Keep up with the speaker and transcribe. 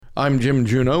I'm Jim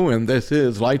Juneau, and this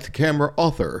is Lights, Camera,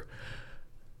 Author.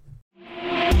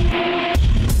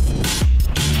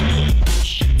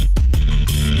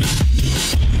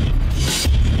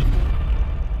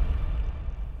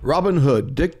 Robin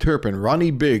Hood, Dick Turpin, Ronnie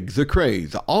Biggs, the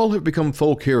Krays, all have become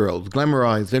folk heroes,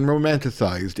 glamorized and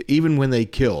romanticized even when they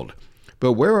killed.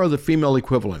 But where are the female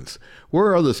equivalents?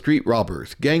 Where are the street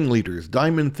robbers, gang leaders,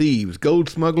 diamond thieves, gold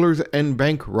smugglers, and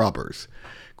bank robbers?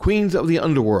 Queens of the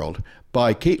Underworld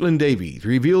by Caitlin Davies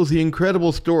reveals the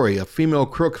incredible story of female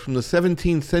crooks from the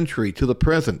 17th century to the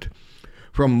present.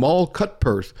 From mall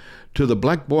cutpurse to the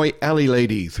Black Boy Alley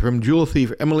ladies, from jewel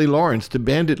thief Emily Lawrence to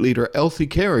bandit leader Elsie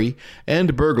Carey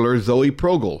and burglar Zoe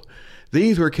Progel.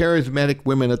 These were charismatic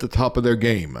women at the top of their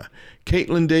game.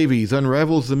 Caitlin Davies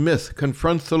unravels the myth,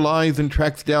 confronts the lies, and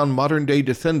tracks down modern-day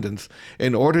descendants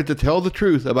in order to tell the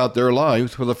truth about their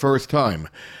lives for the first time.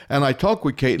 And I talk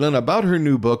with Caitlin about her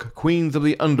new book, Queens of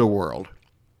the Underworld.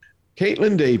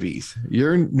 Caitlin Davies,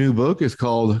 your new book is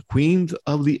called Queens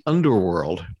of the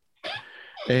Underworld.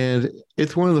 And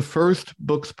it's one of the first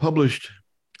books published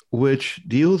which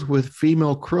deals with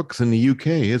female crooks in the UK,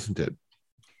 isn't it?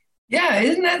 Yeah,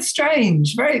 isn't that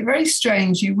strange? Very, very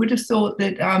strange. You would have thought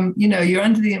that, you're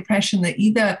under the impression that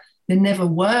either there never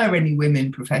were any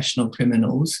women professional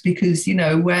criminals because,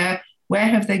 where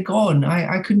have they gone?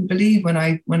 I couldn't believe when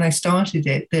I started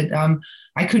it that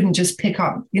I couldn't just pick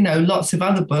up, lots of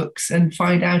other books and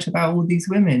find out about all these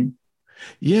women.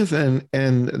 Yes,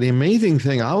 and the amazing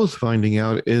thing I was finding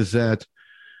out is that,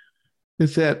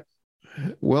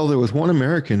 well, there was one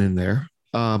American in there,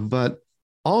 but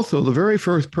also the very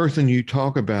first person you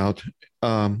talk about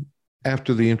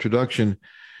after the introduction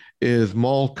is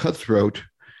Moll Cutthroat,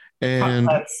 and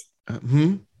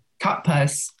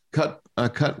Cutpurse.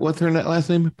 What's her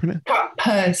last name?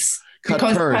 Cutpurse.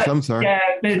 Cutpurse. I'm sorry. Yeah,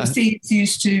 but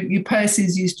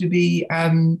purses used to be.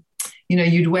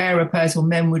 You'd wear a purse, or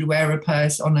men would wear a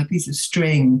purse on a piece of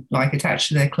string, like attached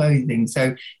to their clothing.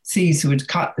 So thieves would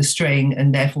cut the string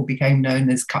and therefore became known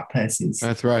as cut purses.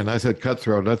 That's right. And I said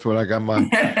cutthroat. That's what I got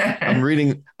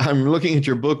I'm looking at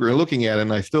your book, or looking at it,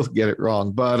 and I still get it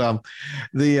wrong. But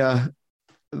the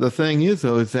thing is,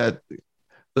 though, is that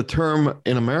the term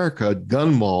in America,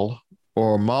 gun moll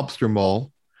or mobster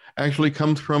moll, actually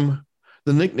comes from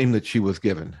the nickname that she was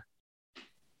given.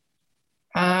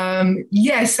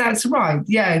 Yes, that's right.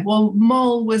 Yeah, well,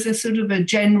 Moll was a sort of a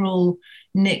general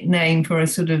nickname for a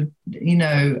sort of,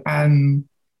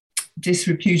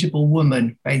 disreputable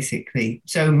woman, basically.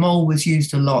 So Moll was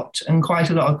used a lot, and quite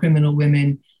a lot of criminal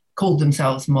women called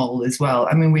themselves Moll as well.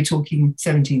 I mean, we're talking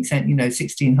 17th century,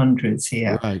 1600s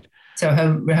here. Right. So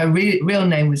her real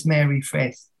name was Mary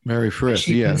Frith. Mary Frith,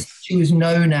 yes. She was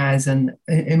known as and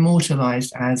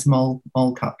immortalized as Moll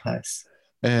Cutpurse.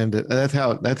 And that's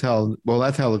how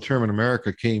the term in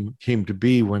America came to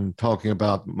be when talking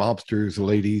about mobsters,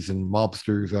 ladies, and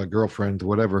mobsters, girlfriends,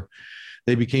 whatever.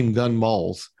 They became gun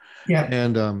malls. Yeah.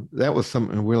 And that was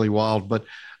something really wild. But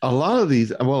a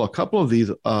couple of these,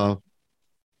 we'll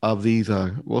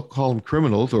call them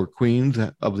criminals or queens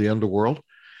of the underworld.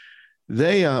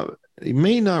 They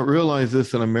may not realize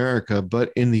this in America,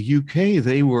 but in the UK,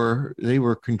 they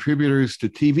were contributors to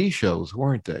TV shows,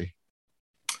 weren't they?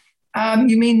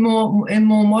 You mean in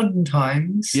more modern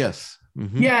times? Yes.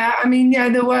 Mm-hmm. Yeah, I mean, yeah,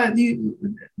 there were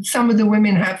some of the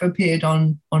women have appeared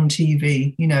on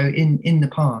TV, in the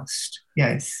past.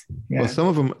 Yes. Yeah. Well, some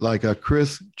of them, like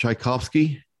Chris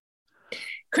Tchaikovsky.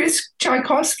 Chris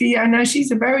Tchaikovsky, I know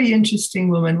she's a very interesting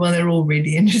woman. Well, they're all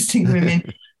really interesting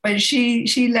women. But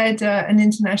she led an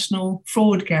international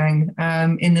fraud gang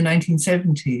in the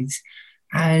 1970s.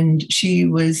 And she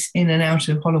was in and out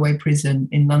of Holloway Prison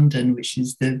in London, which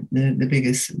is the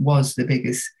biggest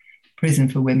prison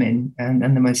for women and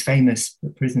the most famous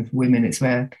prison for women. It's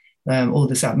where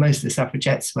most of the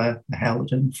suffragettes were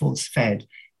held and force-fed.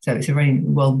 So it's a very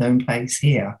well-known place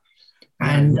here.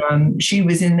 And she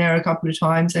was in there a couple of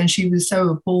times, and she was so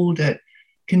appalled at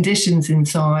conditions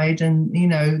inside and,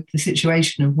 the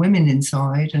situation of women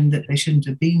inside, and that they shouldn't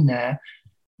have been there,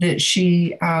 that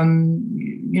she,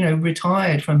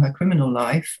 retired from her criminal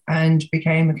life and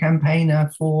became a campaigner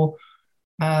for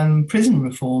prison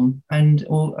reform, and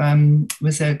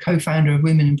was a co-founder of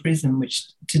Women in Prison, which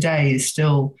today is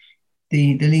still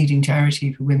the leading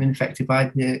charity for women affected by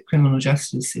the criminal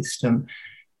justice system.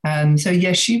 So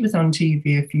yes, she was on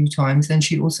TV a few times, and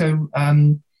she also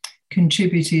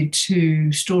contributed to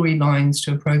storylines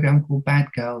to a program called Bad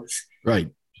Girls.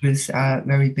 Right. Was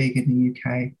very big in the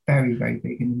UK, very, very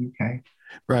big in the UK.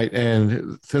 Right.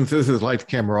 And since this is Lights,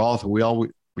 Camera, Author, we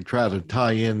try to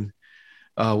tie in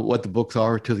what the books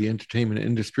are to the entertainment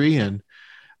industry. And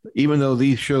even though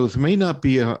these shows may not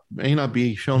be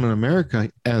shown in America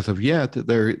as of yet,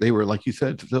 they were, like you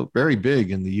said, still very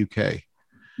big in the UK.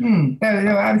 They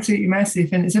were absolutely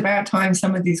massive, and it's about time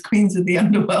some of these queens of the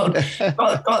underworld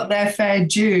got their fair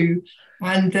due,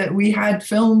 and that we had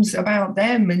films about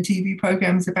them and TV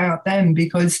programs about them,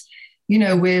 because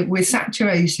we're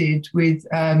saturated with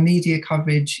media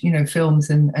coverage, films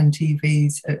and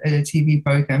TV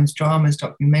programs, dramas,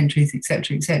 documentaries,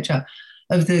 etc.,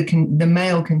 of the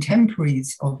male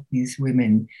contemporaries of these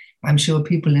women. I'm sure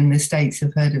people in the States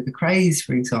have heard of the Krays,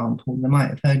 for example. They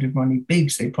might have heard of Ronnie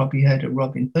Biggs. They probably heard of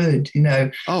Robin Hood.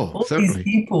 Oh, All certainly.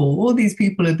 these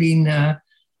people have been,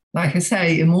 like I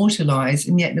say, immortalized.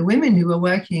 And yet the women who were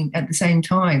working at the same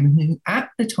time, who at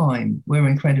the time were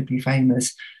incredibly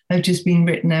famous, have just been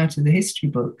written out of the history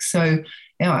books. So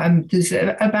there's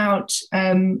about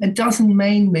a dozen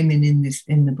main women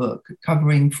in the book,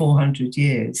 covering 400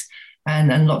 years.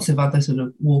 And lots of other sort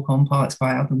of walk-on parts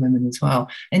by other women as well.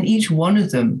 And each one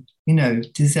of them,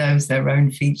 deserves their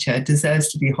own feature, deserves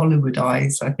to be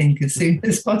Hollywoodized, I think, as soon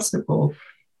as possible.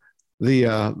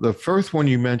 The first one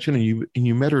you mentioned, and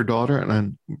you met her daughter,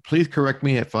 and please correct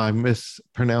me if I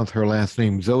mispronounce her last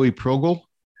name, Zoe Progel.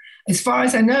 As far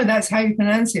as I know, that's how you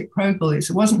pronounce it, Progel. It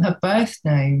wasn't her birth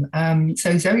name.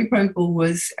 So Zoe Progel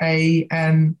was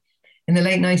in the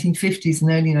late 1950s and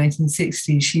early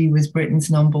 1960s, she was Britain's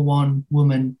 #1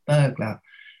 woman burglar.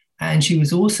 And she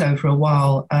was also, for a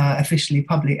while, officially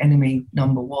public enemy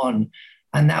 #1.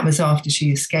 And that was after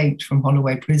she escaped from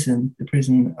Holloway Prison, the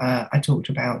prison I talked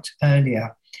about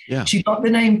earlier. Yeah. She got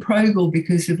the name Progel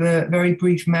because of a very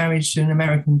brief marriage to an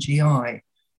American GI.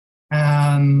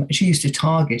 She used to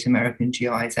target American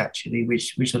GIs, actually,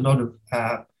 which a lot of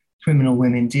criminal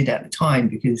women did at the time,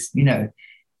 because,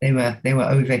 they were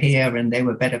over here and they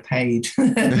were better paid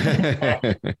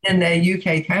than their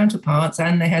UK counterparts,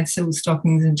 and they had silk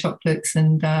stockings and chocolates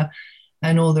and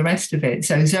all the rest of it.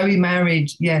 So Zoe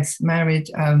married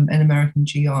an American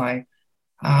GI,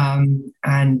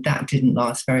 and that didn't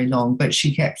last very long. But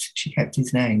she kept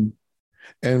his name.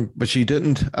 But she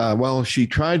didn't. Well, she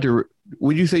tried to.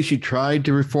 Would you say she tried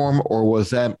to reform, or was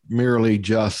that merely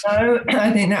just? No,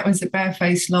 I think that was a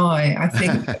barefaced lie. I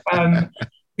think.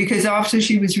 Because after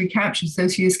she was recaptured, so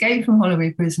she escaped from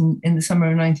Holloway Prison in the summer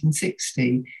of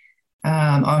 1960,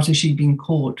 after she'd been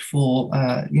caught for,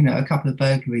 a couple of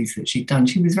burglaries that she'd done.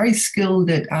 She was very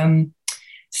skilled at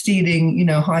stealing,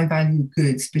 high-value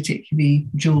goods, particularly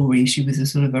jewelry. She was a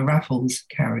sort of a Raffles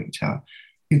character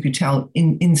who could tell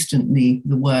instantly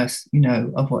the worst,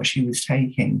 of what she was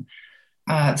taking.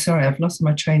 Sorry, I've lost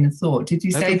my train of thought. Did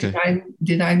you say, okay.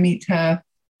 did I meet her?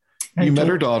 You met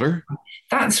her daughter.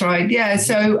 That's right. Yeah.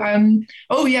 So,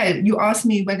 you asked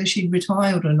me whether she'd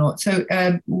retired or not. So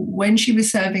when she was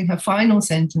serving her final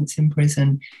sentence in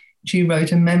prison, she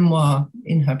wrote a memoir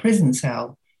in her prison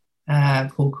cell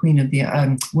called Woman of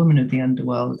the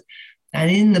Underworld.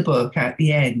 And in the book, at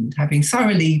the end, having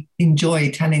thoroughly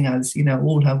enjoyed telling us,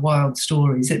 all her wild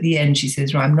stories, at the end, she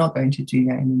says, right, I'm not going to do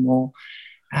that anymore.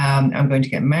 I'm going to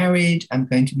get married. I'm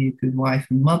going to be a good wife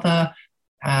and mother.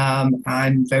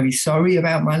 I'm very sorry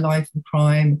about my life of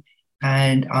crime,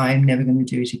 and I'm never going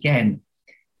to do it again.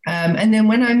 And then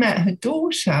when I met her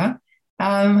daughter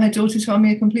told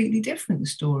me a completely different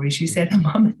story. She said her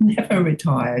mum had never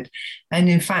retired. And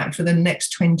in fact, for the next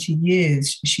 20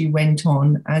 years, she went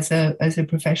on as a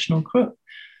professional crook.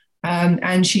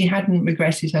 And she hadn't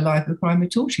regretted her life of crime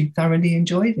at all. She thoroughly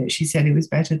enjoyed it. She said it was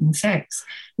better than sex,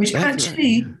 which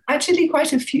actually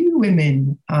quite a few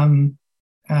women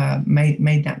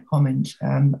made that comment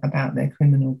about their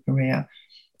criminal career.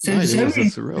 So right,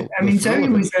 Zoe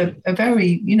was a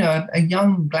very, a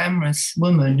young, glamorous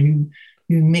woman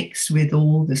who mixed with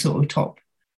all the sort of top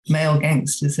male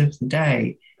gangsters of the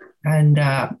day. And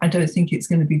I don't think it's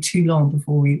going to be too long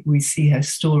before we see her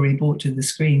story brought to the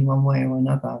screen one way or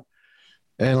another.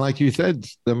 And like you said,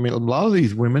 a lot of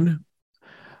these women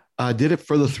did it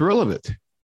for the thrill of it.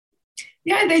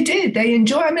 Yeah, they did. They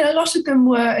enjoy. I mean, a lot of them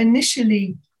were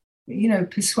initially,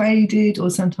 persuaded or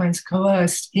sometimes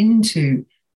coerced into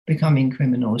becoming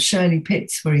criminals. Shirley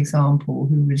Pitts, for example,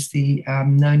 who was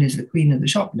known as the Queen of the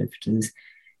Shoplifters,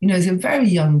 as a very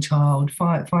young child,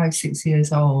 6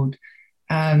 years old.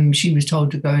 She was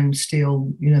told to go and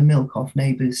steal, milk off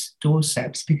neighbours'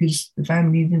 doorsteps because the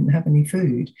family didn't have any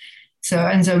food.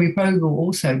 And Zoe Progel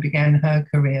also began her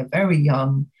career very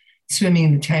young, swimming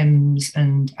in the Thames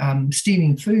and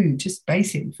stealing food, just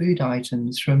basic food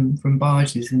items from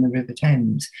barges in the River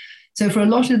Thames. So for a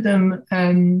lot of them,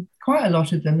 quite a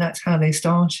lot of them, that's how they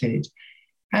started.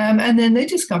 And then they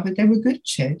discovered they were good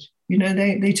at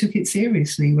it. They took it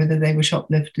seriously, whether they were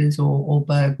shoplifters or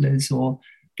burglars or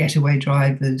getaway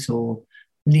drivers or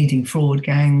leading fraud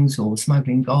gangs or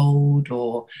smuggling gold,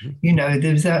 or, you know,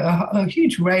 there was a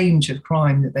huge range of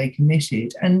crime that they committed,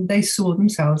 and they saw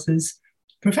themselves as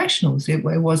professionals. It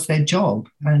was their job,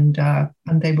 and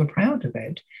they were proud of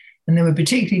it. And they were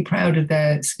particularly proud of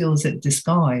their skills at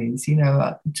disguise. You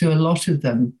know, to a lot of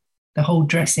them, the whole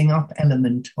dressing up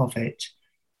element of it,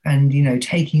 and, you know,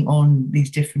 taking on these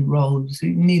different roles,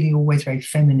 nearly always very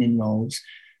feminine roles,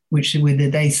 which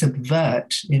they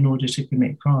subvert in order to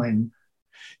commit crime.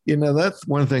 You know, that's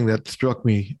one thing that struck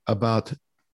me about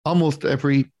almost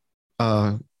every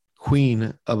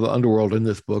queen of the underworld in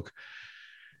this book.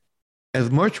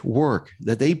 As much work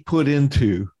that they put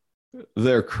into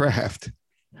their craft,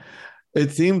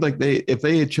 it seemed like if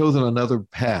they had chosen another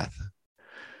path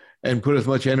and put as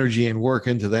much energy and work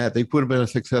into that, they could have been a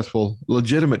successful,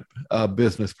 legitimate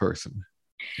business person.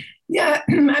 Yeah,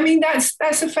 I mean,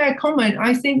 that's a fair comment.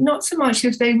 I think not so much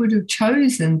if they would have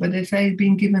chosen, but if they'd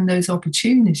been given those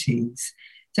opportunities.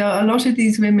 So a lot of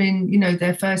these women, you know,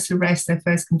 their first arrest, their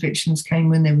first convictions came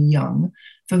when they were young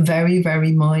for very,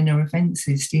 very minor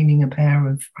offences, stealing a pair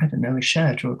of, I don't know, a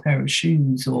shirt or a pair of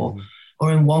shoes, or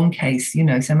in one case, you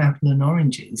know, some apple and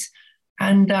oranges.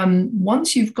 And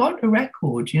once you've got a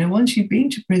record, you know, once you've been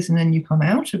to prison and you come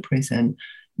out of prison,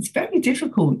 it's very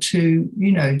difficult to,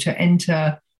 you know, to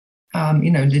enter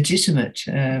you know, legitimate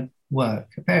work.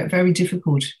 Very, very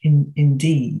difficult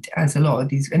indeed, as a lot of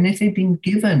these. And if they'd been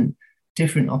given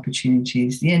different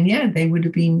opportunities, then yeah, they would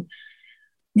have been,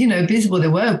 you know, visible. There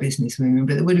were business women,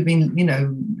 but there would have been, you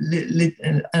know,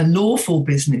 lawful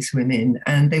business women,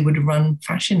 and they would have run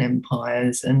fashion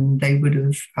empires, and they would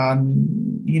have,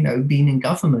 you know, been in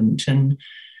government. And,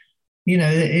 you know,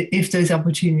 if those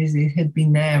opportunities had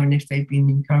been there and if they'd been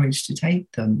encouraged to take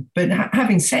them. But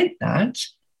having said that,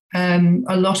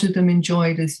 a lot of them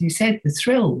enjoyed, as you said, the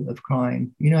thrill of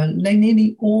crime. You know, they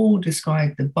nearly all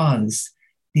described the buzz,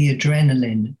 the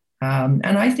adrenaline. And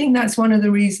I think that's one of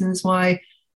the reasons why,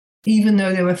 even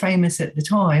though they were famous at the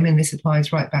time, and this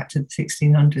applies right back to the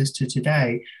 1600s to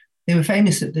today, they were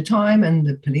famous at the time, and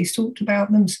the police talked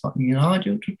about them, Scotland Yard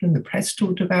talked about them, the press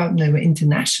talked about them, they were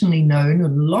internationally known. A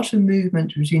lot of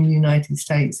movement between the United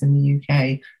States and the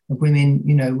UK of women,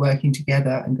 you know, working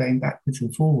together and going backwards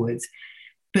and forwards.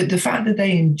 But the fact that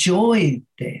they enjoyed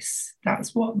this,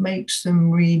 that's what makes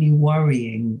them really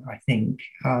worrying, I think,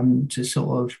 to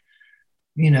sort of,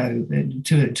 you know,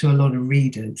 to a lot of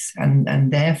readers,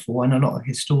 and therefore, and a lot of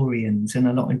historians and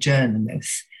a lot of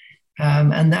journalists.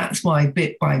 And that's why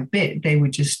bit by bit, they were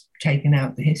just taking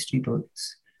out the history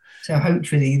books. So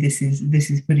hopefully this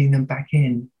is putting them back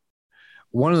in.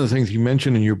 One of the things you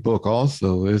mentioned in your book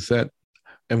also is that,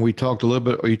 and we talked a little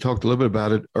bit, or you talked a little bit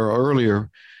about it earlier,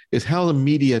 is how the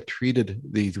media treated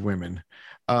these women.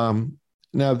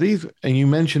 Now these, and you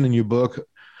mentioned in your book,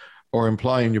 or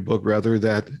imply in your book rather,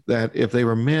 that if they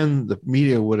were men, the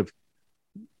media would have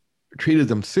treated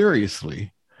them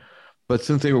seriously. But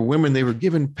since they were women, they were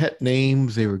given pet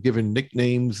names, they were given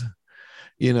nicknames,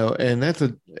 you know, and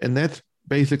that's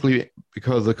basically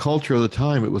because the culture of the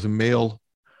time, it was a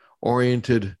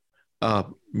male-oriented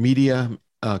media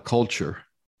culture.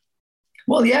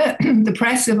 Well, yeah, the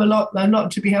press have a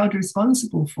lot to be held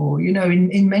responsible for. You know,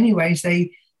 in many ways,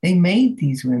 they made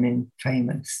these women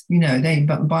famous. You know,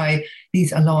 by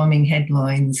these alarming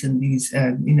headlines and these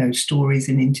you know, stories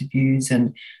and interviews,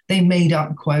 and they made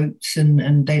up quotes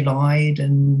and they lied,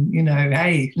 and, you know,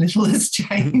 hey, little has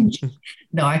changed.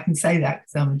 No, I can say that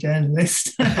because I'm a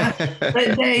journalist.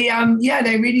 But they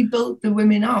really built the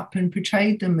women up and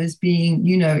portrayed them as being,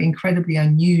 you know, incredibly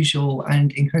unusual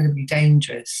and incredibly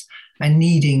dangerous, and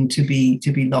needing to be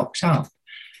locked up.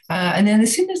 And then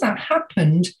as soon as that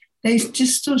happened, they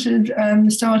just sort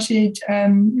of started,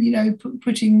 you know,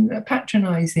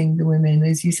 patronizing the women,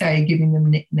 as you say, giving them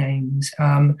nicknames.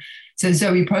 So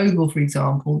Zoe Progel, for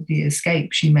example, the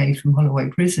escape she made from Holloway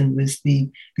Prison was the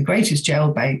greatest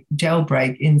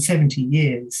jailbreak in 70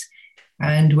 years.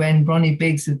 And when Bronnie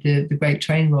Biggs of the Great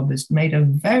Train Robbers made a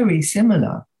very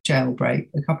similar jailbreak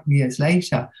a couple of years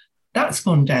later, that's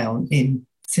gone down in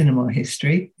cinema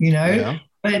history, you know. Yeah.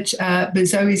 But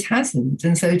Zoe's hasn't.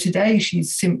 And so today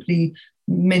she's simply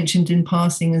mentioned in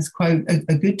passing as, quote,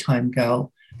 a good time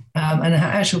girl, and her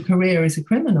actual career as a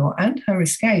criminal and her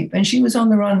escape. And she was on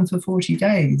the run for 40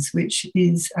 days, which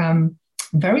is a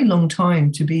very long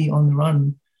time to be on the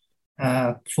run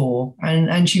for.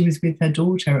 And she was with her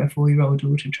daughter, her 4-year-old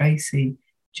daughter, Tracy,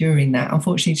 during that.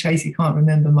 Unfortunately, Tracy can't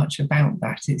remember much about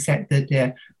that, except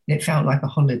that it felt like a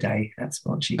holiday. That's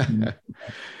what she can.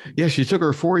 Yeah, she took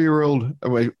her 4-year-old,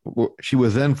 she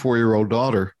was then 4-year-old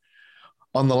daughter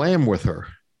on the lam with her.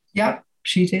 Yep.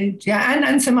 she did. Yeah,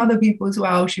 and some other people as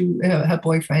well. Her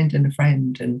boyfriend and a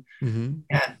friend, and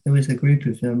yeah, there was a group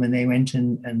of them, and they went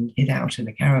and hid out in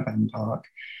a caravan park.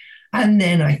 And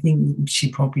then I think she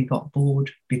probably got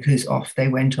bored because off they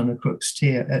went on a Crook's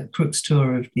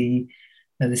tour of the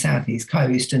southeast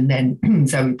coast, and then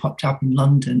Zoe popped up in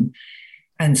London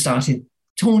and started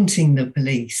taunting the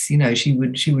police. You know, she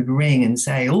would ring and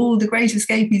say, "Oh, the great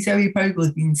escapee Zoe Pogel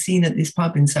has been seen at this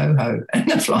pub in Soho,"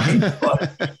 and the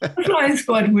flying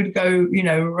squad would go, you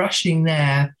know, rushing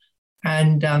there.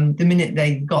 And the minute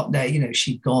they got there, you know,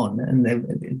 she'd gone, and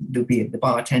the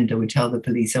bartender would tell the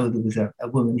police, "Oh, there was a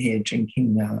woman here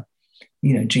drinking a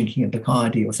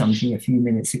Bacardi or something a few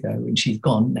minutes ago, and she's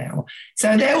gone now."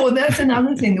 So that's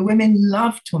another thing. The women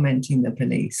loved tormenting the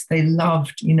police. They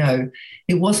loved, you know,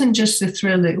 it wasn't just the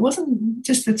thrill. It wasn't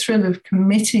just the thrill of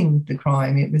committing the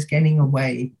crime. It was getting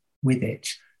away with it.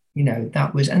 You know,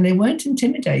 and they weren't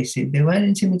intimidated. They weren't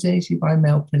intimidated by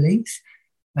male police,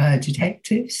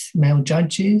 detectives, male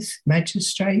judges,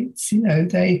 magistrates. You know,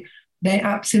 they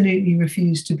absolutely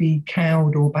refused to be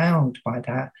cowed or bowed by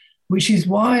that, which is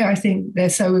why I think they're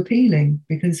so appealing,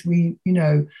 because the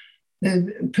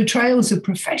portrayals of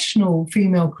professional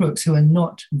female crooks who are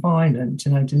not violent,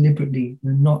 and I deliberately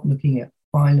am not looking at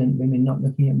violent women, not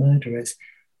looking at murderers,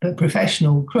 but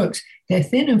professional crooks, they're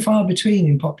thin and far between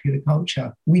in popular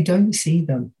culture. We don't see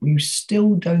them. We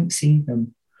still don't see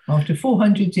them. After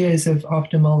 400 years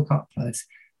after Mole Cutpurse,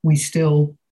 we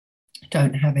still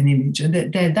don't have an image. And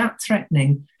they're that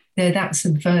threatening, they're that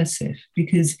subversive,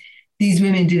 because these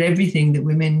women did everything that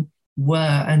women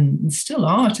were and still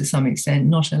are to some extent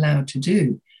not allowed to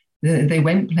do. They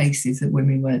went places that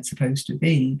women weren't supposed to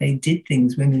be. They did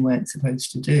things women weren't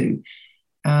supposed to do.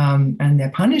 And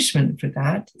their punishment for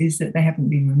that is that they haven't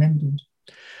been remembered.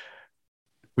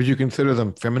 Would you consider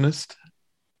them feminist?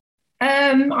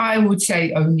 I would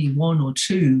say only one or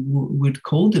two would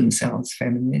call themselves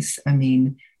feminists. I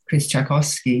mean, Chris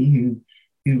Tchaikovsky,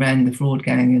 who ran the fraud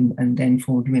gang and then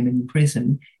formed Women in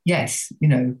Prison, yes, you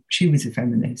know, she was a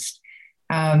feminist.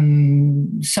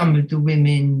 Some of the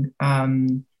women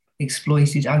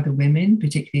exploited other women,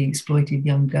 particularly exploited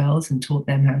young girls, and taught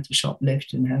them how to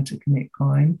shoplift and how to commit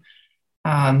crime.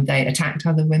 They attacked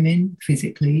other women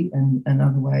physically and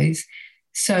other ways.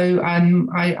 So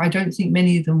I don't think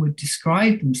many of them would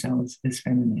describe themselves as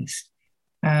feminist.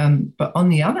 But on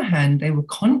the other hand, they were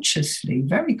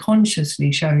very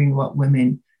consciously showing what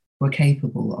women were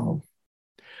capable of.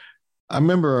 I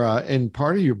remember in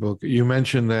part of your book, you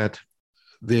mentioned that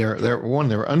they're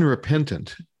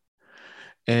unrepentant,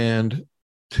 and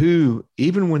two,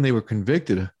 even when they were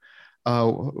convicted,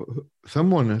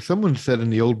 someone said in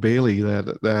the Old Bailey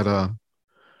that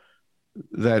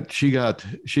she got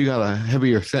a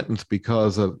heavier sentence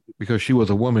because she was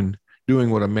a woman doing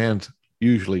what a man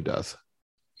usually does.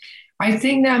 I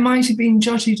think that might have been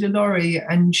Joti DeLaurie,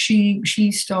 and she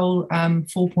stole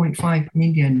 4.5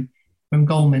 million from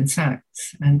Goldman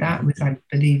Sachs, and that was, I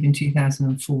believe, in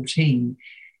 2014.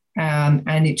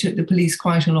 And it took the police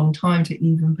quite a long time to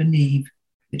even believe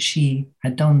that she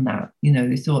had done that. You know,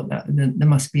 they thought that there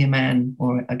must be a man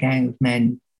or a gang of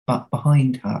men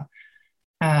behind her.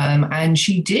 And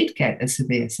she did get a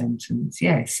severe sentence,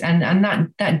 yes. And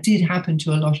that did happen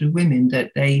to a lot of women,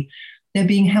 that they're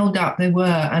being held up, they were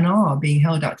and are being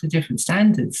held up to different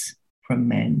standards from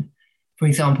men. For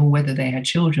example, whether they had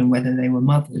children, whether they were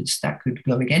mothers, that could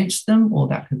go against them or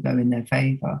that could go in their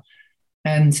favor.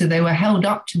 And so they were held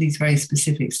up to these very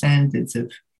specific standards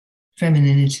of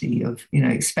femininity, of, you know,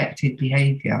 expected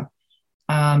behavior.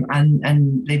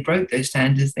 And they broke those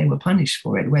standards, they were punished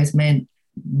for it, whereas men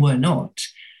were not.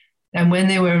 And when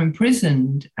they were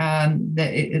imprisoned,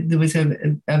 there was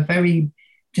a very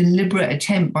deliberate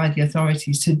attempt by the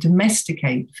authorities to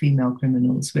domesticate female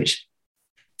criminals, which,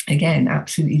 again,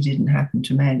 absolutely didn't happen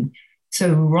to men.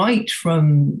 So right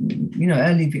from, you know,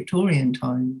 early Victorian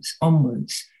times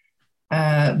onwards,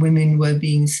 women were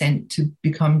being sent to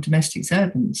become domestic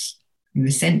servants. You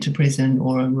were sent to prison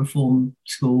or a reform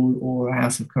school or a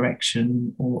house of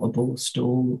correction or a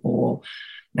borstal or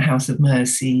the House of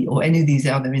Mercy or any of these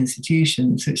other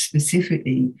institutions which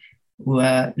specifically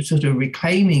were sort of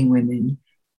reclaiming women,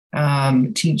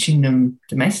 teaching them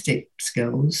domestic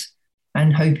skills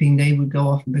and hoping they would go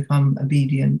off and become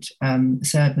obedient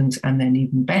servants, and then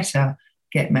even better,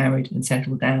 get married and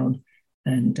settle down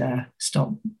and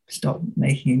stop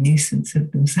making a nuisance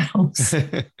of themselves.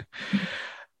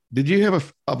 Did you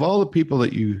have of all the people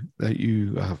that you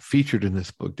featured in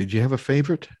this book, did you have a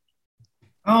favorite?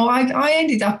 Oh, I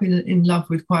ended up in love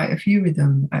with quite a few of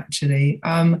them, actually.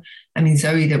 I mean,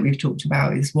 Zoe, that we've talked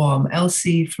about, is one.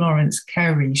 Elsie Florence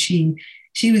Carey, she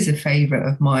she was a favorite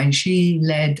of mine. She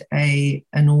led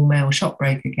an all-male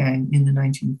shopbreaker gang in the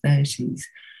 1930s.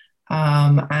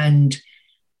 And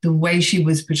the way she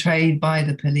was portrayed by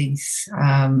the police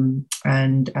and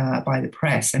by the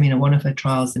press, I mean, at one of her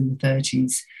trials in the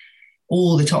 30s,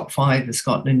 all the top 5 of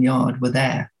Scotland Yard were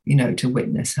there, to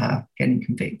witness her getting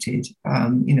convicted.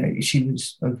 She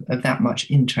was of that much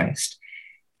interest.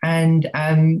 And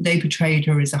they portrayed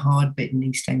her as a hard-bitten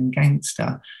East End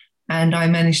gangster. And I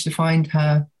managed to find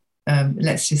her,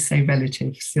 let's just say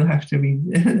relatives. You'll have to read.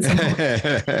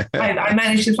 I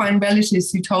managed to find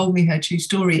relatives who told me her true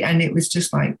story. And it was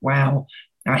just like, wow,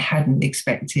 I hadn't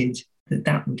expected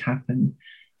that would happen.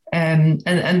 And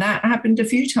that happened a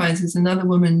few times. There's another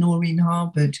woman, Noreen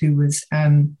Harvard, who was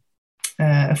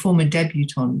a former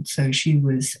debutante. So she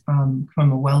was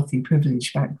from a wealthy,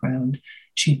 privileged background.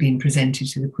 She'd been presented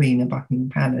to the Queen at Buckingham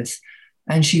Palace,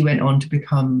 and she went on to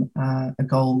become a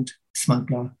gold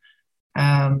smuggler.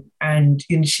 And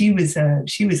she was a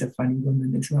funny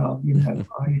woman as well.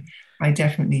 I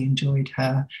definitely enjoyed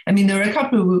her. I mean, there are a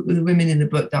couple of the women in the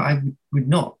book that I would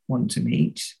not want to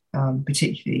meet,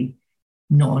 particularly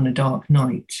not on a dark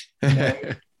night.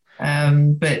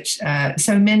 But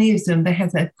so many of them, they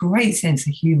had a great sense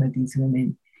of humor. These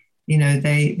women,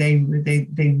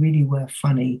 they really were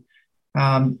funny,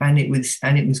 and it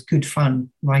was good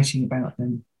fun writing about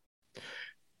them.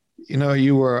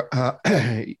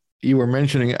 You were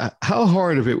mentioning how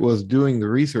hard of it was doing the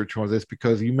research on this,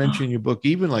 because you mentioned in your book,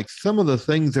 even like some of the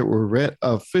things that were read,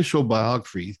 official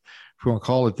biographies, if you want to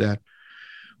call it that,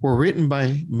 were written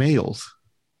by males.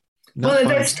 Well,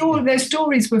 their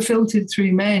stories were filtered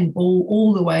through men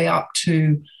all the way up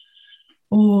to,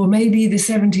 maybe the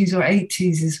 70s or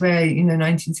 80s is where,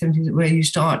 1970s, where you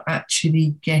start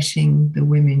actually getting the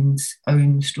women's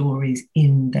own stories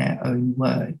in their own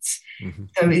words. Mm-hmm.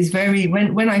 So it's very,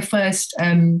 when I first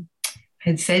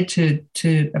had said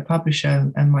to a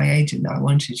publisher and my agent that I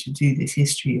wanted to do this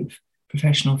history of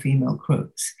professional female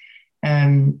crooks,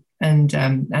 and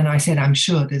I said, I'm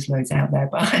sure there's loads out there,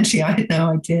 but actually I had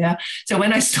no idea. So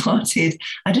when I started,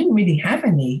 I didn't really have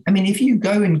any. I mean, if you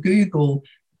go and Google,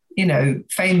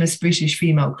 famous British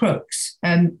female crooks,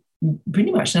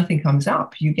 pretty much nothing comes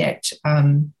up. You get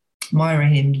Myra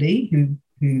Hindley,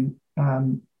 who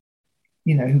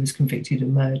was convicted of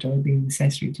murder or being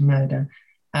accessory to murder.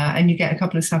 And you get a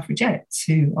couple of suffragettes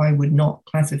who I would not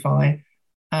classify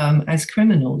as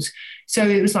criminals. So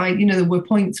it was like, there were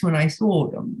points when I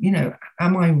thought,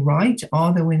 am I right?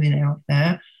 Are there women out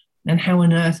there? And how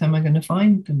on earth am I going to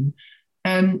find them?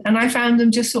 And I found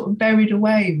them just sort of buried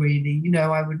away, really.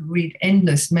 I would read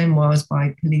endless memoirs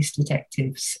by police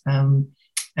detectives and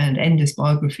endless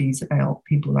biographies about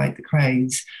people like the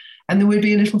Crays. And there would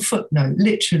be a little footnote,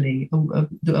 literally,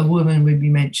 a woman would be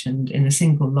mentioned in a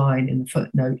single line in the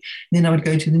footnote. Then I would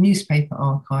go to the newspaper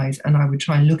archives and I would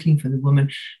try looking for the woman.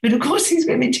 But of course, these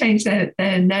women changed their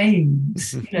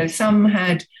names. Some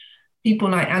had people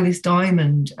like Alice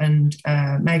Diamond and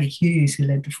Maggie Hughes, who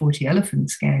led the 40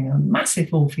 Elephants gang, a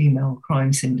massive all-female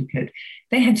crime syndicate.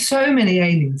 They had so many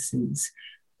aliases.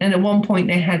 And at one point,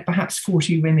 they had perhaps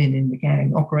 40 women in the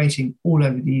gang operating all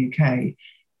over the UK.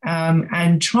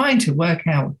 And trying to work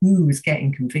out who was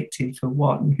getting convicted for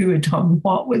what and who had done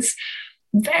what was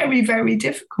very, very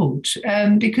difficult,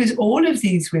 because all of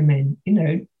these women,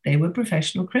 they were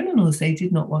professional criminals. They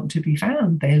did not want to be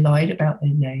found. They lied about their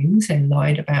names. They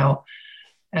lied about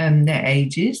their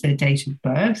ages, their date of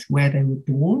birth, where they were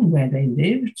born, where they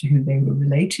lived, who they were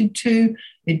related to.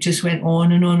 It just went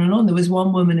on and on and on. There was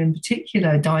one woman in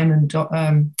particular, not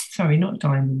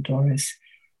Diamond Doris.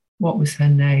 What was her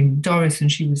name? Doris,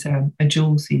 and she was a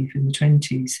jewel thief in the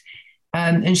 20s.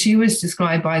 And she was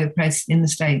described by the press in the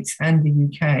States and the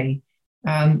UK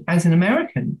as an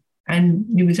American. And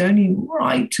it was only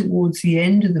right towards the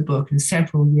end of the book and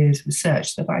several years'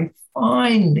 research that I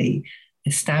finally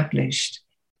established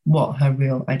what her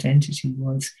real identity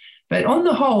was. But on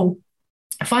the whole,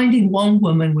 finding one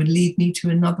woman would lead me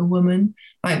to another woman.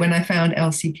 Like when I found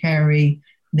Elsie Carey,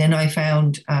 then I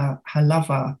found her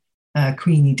lover,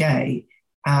 Queenie Day,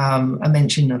 a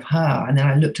mention of her. And then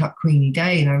I looked up Queenie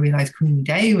Day and I realized Queenie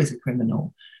Day was a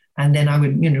criminal. And then I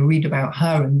would, read about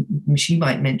her and she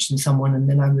might mention someone and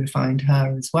then I would find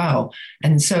her as well.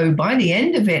 And so by the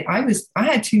end of it, I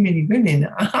had too many women.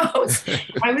 I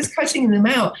was cutting them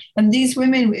out. And these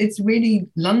women, it's really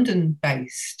London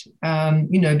based,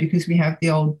 because we have the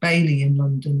Old Bailey in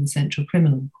London, the Central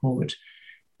Criminal Court.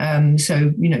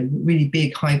 So, really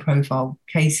big high profile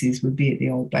cases would be at the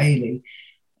Old Bailey.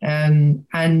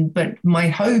 But my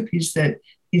hope is that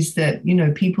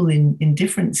people in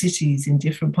different cities, in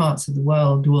different parts of the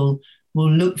world will will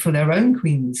look for their own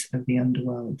queens of the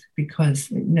underworld, because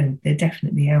they're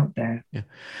definitely out there. Yeah.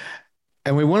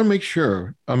 And we want to make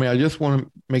sure, I mean, I just want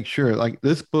to make sure, like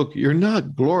this book, you're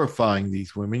not glorifying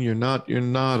these women. You're not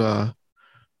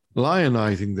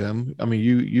lionizing them. I mean,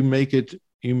 you make it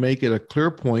a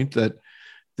clear point that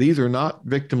these are not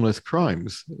victimless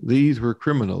crimes. These were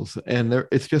criminals, and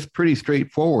it's just pretty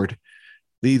straightforward.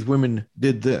 These women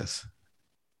did this.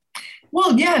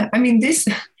 Well, yeah, I mean, this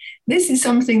is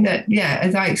something that, yeah,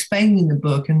 as I explained in the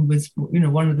book, and was,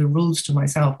 one of the rules to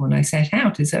myself when I set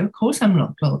out, is that of course I'm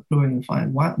not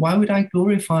glorifying. Why would I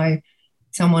glorify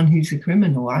someone who's a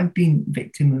criminal? I've been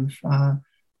victim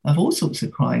of all sorts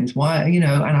of crimes. Why, and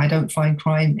I don't find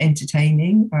crime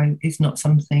entertaining. It's not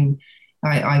something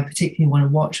I particularly want to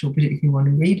watch or particularly want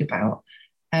to read about.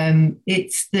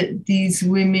 It's that these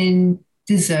women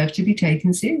deserve to be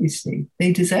taken seriously.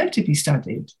 They deserve to be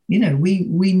studied.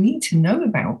 We need to know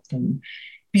about them,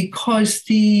 because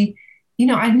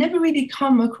I'd never really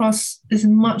come across as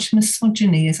much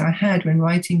misogyny as I had when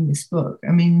writing this book.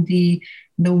 I mean, the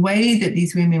way that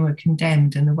these women were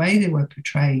condemned and the way they were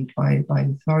portrayed by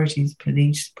authorities,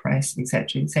 police, press,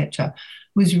 etc.,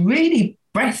 was really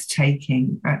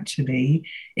breathtaking, actually.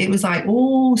 It was like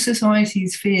all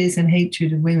society's fears and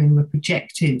hatred of women were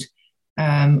projected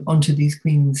onto these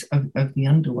queens of the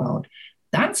underworld.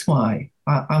 That's why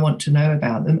I want to know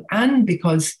about them. And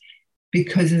because,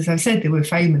 as I said, they were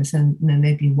famous and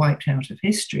they've been wiped out of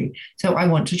history. So I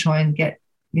want to try and get,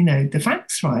 the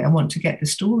facts right. I want to get the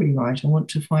story right. I want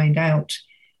to find out,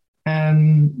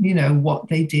 what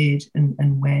they did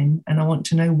and when, and I want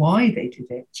to know why they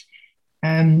did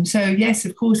it. So yes,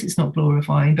 of course, it's not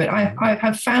glorifying, but I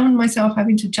have found myself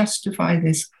having to justify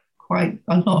this quite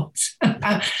a lot.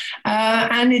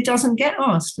 And it doesn't get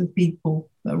asked of people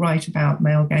that write about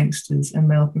male gangsters and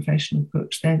male professional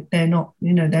crooks. They're not,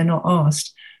 they're not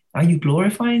asked, are you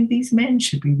glorifying these men?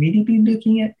 Should we really be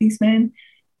looking at these men?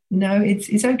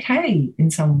 It's okay in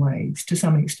some ways, to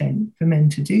some extent, for men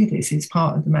to do this. It's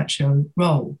part of the macho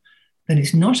role. But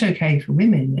it's not okay for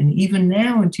women. And even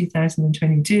now in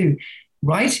 2022,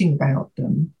 writing about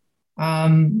them,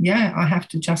 I have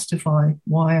to justify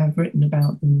why I've written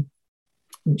about them,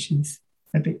 which is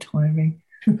a bit tiring.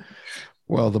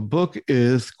 Well, the book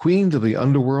is Queens of the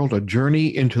Underworld, A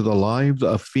Journey into the Lives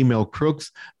of Female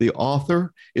Crooks. The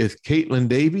author is Caitlin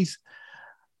Davies.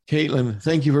 Caitlin,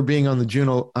 thank you for being on the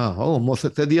Juno. Almost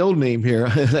said the old name here.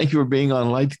 Thank you for being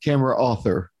on Lights, Camera,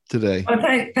 Author today. Well,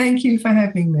 thank you for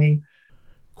having me.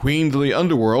 Queens of the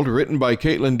Underworld, written by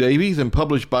Caitlin Davies and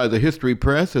published by the History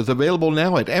Press, is available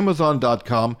now at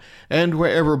Amazon.com and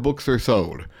wherever books are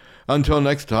sold. Until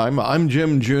next time, I'm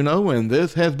Jim Juno, and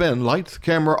this has been Lights,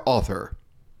 Camera, Author.